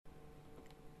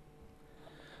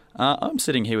I'm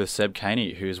sitting here with Seb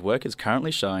Kainey, whose work is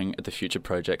currently showing at the Future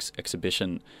Projects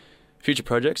exhibition. Future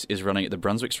Projects is running at the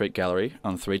Brunswick Street Gallery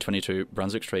on 322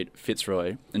 Brunswick Street,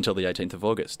 Fitzroy, until the 18th of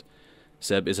August.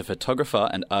 Seb is a photographer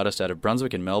and artist out of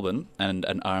Brunswick in Melbourne and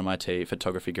an RMIT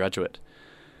photography graduate.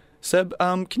 Seb,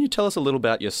 can you tell us a little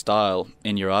about your style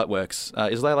in your artworks?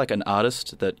 Is there like an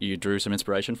artist that you drew some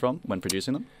inspiration from when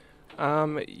producing them?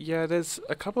 Yeah, there's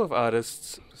a couple of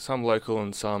artists, some local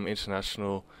and some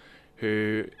international,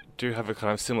 who do have a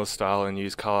kind of similar style and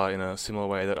use colour in a similar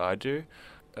way that I do,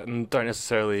 and don't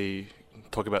necessarily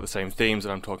talk about the same themes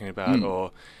that I'm talking about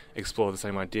or explore the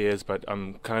same ideas, but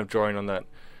I'm kind of drawing on that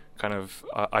kind of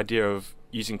idea of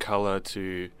using colour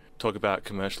to talk about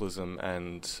commercialism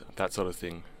and that sort of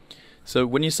thing. So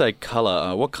when you say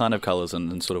colour, what kind of colours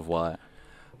and sort of why?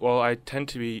 Well, I tend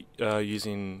to be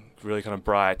using really kind of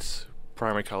bright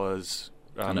primary colours.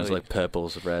 And those like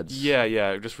purples, reds.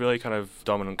 Yeah, just really kind of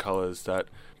dominant colours that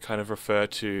kind of refer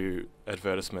to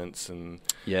advertisements and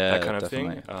that kind of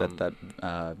definitely.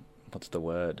 thing. What's the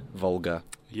word? Vulgar.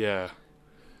 Yeah.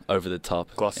 Over the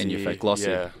top. Glossy. In your face. Glossy.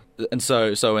 Yeah. And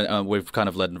so we've kind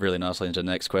of led really nicely into the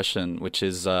next question, which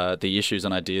is the issues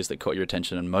and ideas that caught your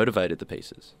attention and motivated the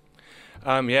pieces.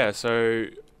 So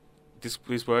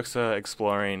these works are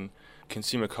exploring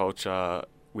consumer culture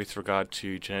with regard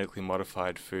to genetically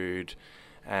modified food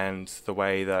and the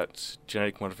way that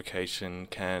genetic modification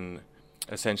can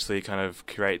essentially kind of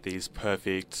create these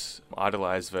perfect,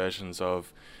 idealized versions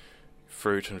of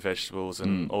fruit and vegetables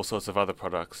and all sorts of other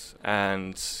products.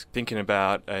 And thinking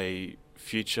about a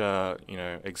future,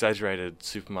 exaggerated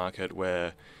supermarket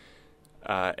where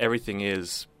everything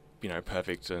is,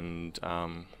 perfect and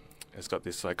has got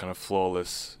this like kind of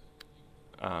flawless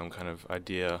kind of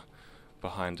idea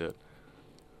behind it.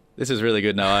 This is really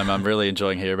good. Now I'm really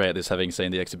enjoying hearing about this, having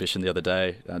seen the exhibition the other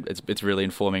day. It's really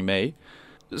informing me.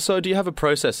 So do you have a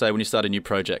process, say, when you start a new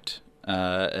project?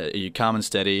 Are you calm and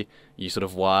steady? Are you sort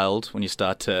of wild when you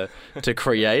start to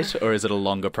create, or is it a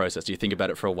longer process? Do you think about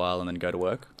it for a while and then go to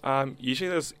work? Usually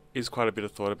there is quite a bit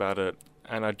of thought about it,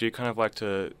 and I do kind of like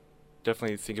to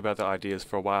definitely think about the ideas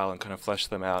for a while and kind of flesh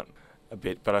them out a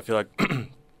bit. But I feel like,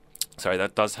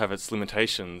 that does have its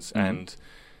limitations, and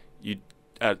you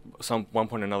at one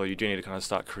point or another you do need to kind of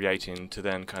start creating to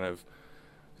then kind of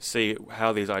see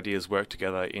how these ideas work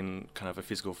together in kind of a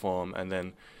physical form, and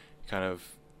then kind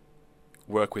of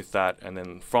work with that, and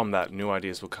then from that new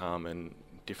ideas will come and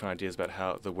different ideas about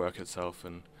how the work itself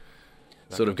and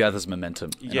sort of gathers momentum.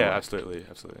 Yeah, absolutely.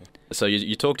 So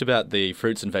you talked about the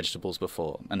fruits and vegetables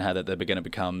before and how that they're going to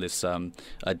become this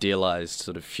idealized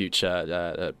sort of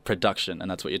future production,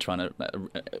 and that's what you're trying to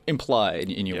imply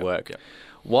in your work. Yeah.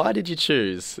 Why did you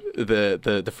choose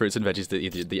the fruits and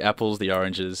veggies, the apples, the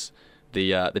oranges,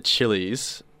 the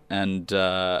chilies, and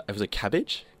it was a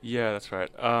cabbage? Yeah, that's right.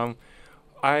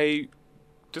 I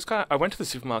went to the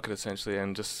supermarket essentially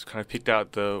and just kind of picked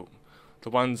out the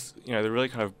ones, the really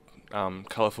kind of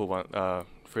colourful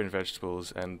fruit and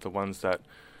vegetables, and the ones that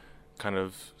kind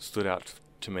of stood out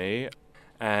to me,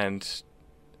 and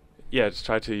just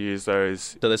tried to use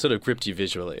those. So they sort of gripped you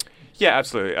visually. Yeah,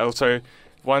 absolutely. Also,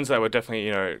 ones that were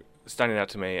definitely standing out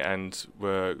to me and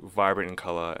were vibrant in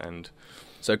colour, and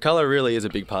so colour really is a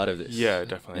big part of this. Yeah,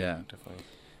 definitely.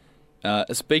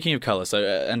 Speaking of colour,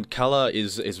 and colour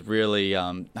is really,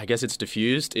 I guess it's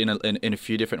diffused in a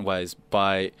few different ways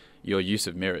by your use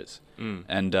of mirrors.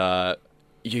 And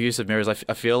your use of mirrors,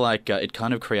 I feel like it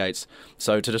kind of creates.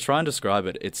 So to just try and describe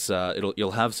it,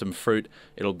 you'll have some fruit.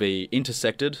 It'll be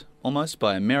intersected almost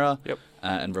by a mirror. Yep.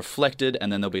 And reflected,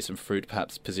 and then there'll be some fruit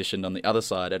perhaps positioned on the other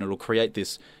side, and it'll create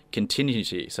this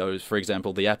continuity. So, for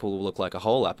example, the apple will look like a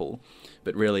whole apple,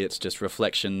 but really it's just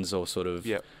reflections or sort of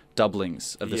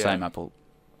doublings of the same apple.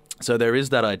 So there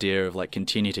is that idea of like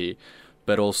continuity,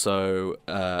 but also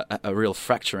a real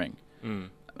fracturing.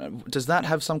 Does that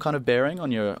have some kind of bearing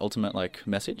on your ultimate like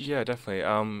message? Yeah, definitely.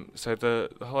 So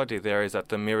the whole idea there is that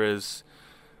the mirrors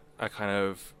are kind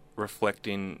of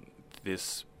reflecting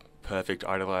this perfect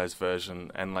idealized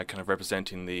version and like kind of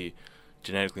representing the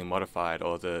genetically modified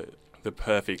or the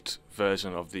perfect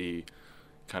version of the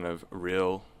kind of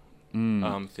real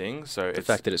thing. So the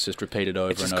fact that it's just repeated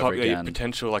over and over again.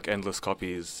 Potential like endless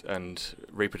copies and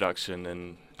reproduction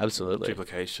and absolutely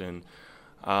duplication.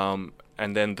 And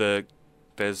then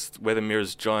there's where the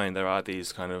mirrors join, there are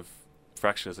these kind of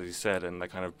fractures, as you said, and they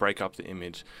kind of break up the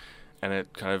image, and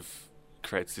it kind of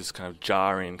creates this kind of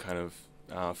jarring kind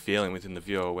of feeling within the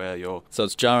viewer where you're... So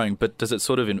it's jarring, but does it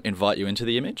sort of invite you into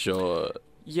the image, or...?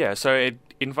 Yeah, so it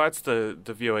invites the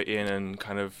viewer in and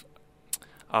kind of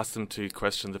asks them to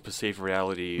question the perceived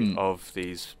reality of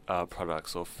these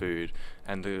products or food,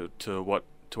 and to what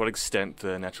to what extent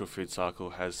the natural food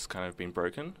cycle has kind of been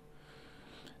broken.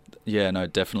 Yeah, no,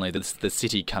 definitely. The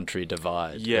city-country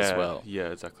divide as well. Yeah,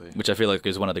 exactly. Which I feel like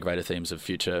is one of the greater themes of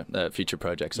future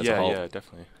projects as a whole. Yeah,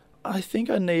 definitely. I think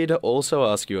I need to also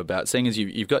ask you about, seeing as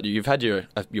you've had your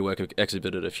work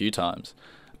exhibited a few times.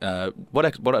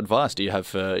 What advice do you have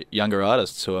for younger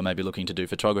artists who are maybe looking to do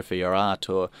photography or art,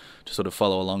 or to sort of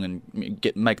follow along and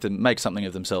make something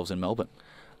of themselves in Melbourne?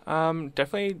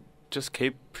 Definitely just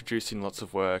keep producing lots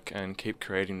of work and keep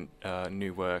creating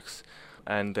new works.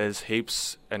 And there's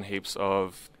heaps and heaps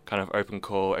of kind of open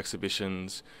call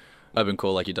exhibitions. Open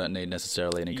call, like you don't need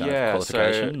necessarily any kind of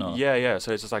qualification?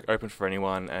 So it's just like open for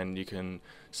anyone, and you can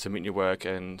submit your work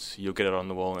and you'll get it on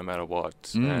the wall no matter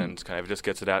what. And kind of it just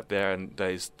gets it out there, and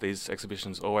these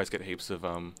exhibitions always get heaps of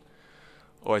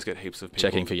people.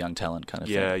 Checking for young talent kind of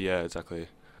thing. Yeah, exactly.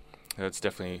 It's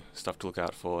definitely stuff to look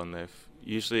out for, and they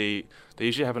usually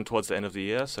happen towards the end of the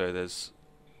year, so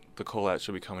the call out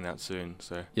should be coming out soon.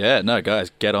 So yeah, no, guys,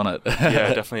 get on it.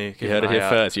 Yeah, definitely. You heard it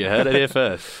here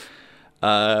first.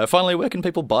 Finally, where can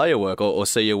people buy your work or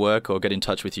see your work or get in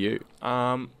touch with you?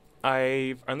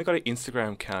 I've only got an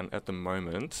Instagram account at the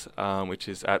moment, which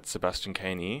is at Sebastian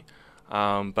Kainey.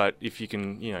 But if you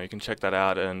can check that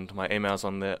out, and my email's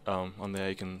on there.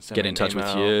 You can send get me in touch email.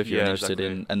 with you if you're interested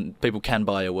in, and people can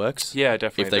buy your works. Yeah,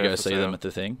 definitely. If they go see them at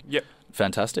the thing. Yep.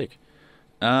 Fantastic.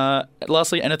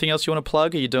 Lastly, anything else you want to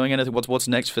plug? Are you doing anything? What's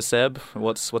next for Seb?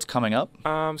 What's coming up?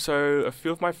 So a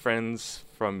few of my friends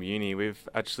from uni, we've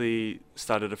actually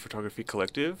started a photography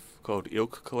collective called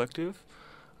Ilk Collective,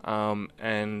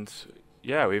 and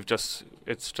yeah,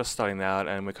 it's just starting out,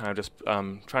 and we're kind of just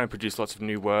trying to produce lots of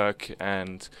new work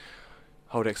and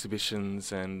hold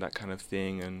exhibitions and that kind of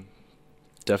thing. And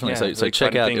definitely, yeah, so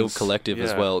check out Ilk Collective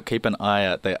as well. Keep an eye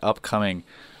out; they're upcoming.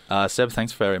 Seb,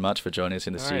 thanks very much for joining us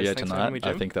in the studio tonight.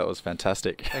 I think that was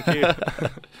fantastic. Thank you.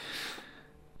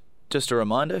 Just a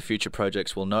reminder, future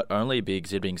projects will not only be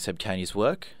exhibiting Seb Kainey's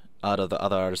work. The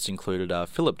other artists included are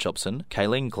Philip Chopson,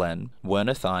 Kayleen Glenn,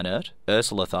 Werner Thynert,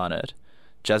 Ursula Thynert,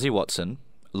 Jazzy Watson,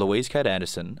 Louise Kate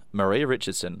Anderson, Maria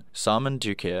Richardson, Simon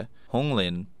Dukier, Hong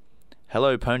Lin,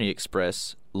 Hello Pony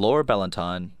Express, Laura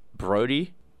Ballantyne,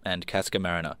 Brody, and Casca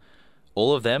Mariner.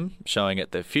 All of them showing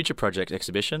at the Future Project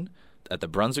exhibition at the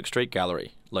Brunswick Street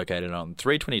Gallery, located on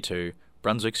 322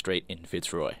 Brunswick Street in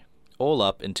Fitzroy. All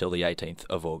up until the 18th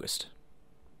of August.